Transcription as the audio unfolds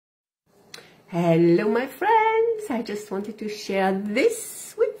Hello my friends, I just wanted to share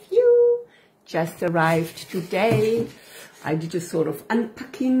this with you. Just arrived today. I did a sort of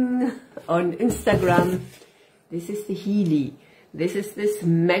unpacking on Instagram. This is the Healy. This is this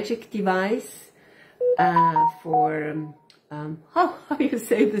magic device for, how you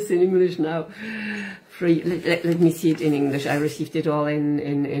say this in English now? Let me see it in English. I received it all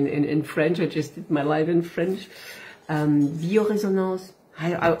in French. I just did my live in French. Bioresonance.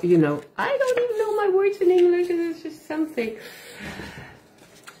 You know, I don't even know my words in English. It's just something.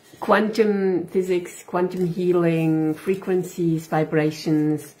 Quantum physics, quantum healing, frequencies,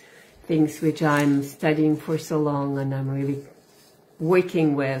 vibrations, things which I'm studying for so long and I'm really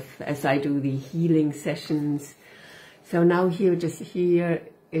working with as I do the healing sessions. So now here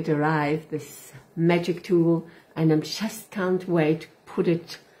it arrived, this magic tool, and I just can't wait to put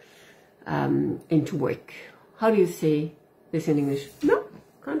it into work. How do you say this in English? No,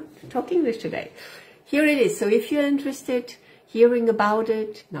 can't talk English today. Here it is. So if you're interested hearing about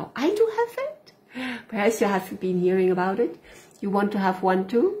it, now I do have it. Perhaps you have been hearing about it. You want to have one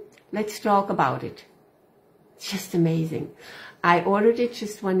too? Let's talk about it. It's just amazing. I ordered it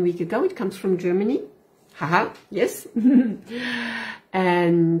just 1 week ago. It comes from Germany. Haha, yes.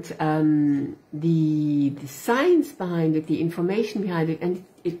 And the science behind it, the information behind it, and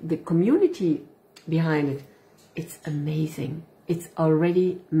the community behind it, it's amazing. It's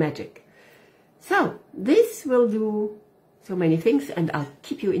already magic. So this will do so many things and I'll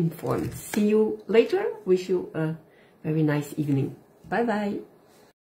keep you informed. See you later. Wish you a very nice evening. Bye bye.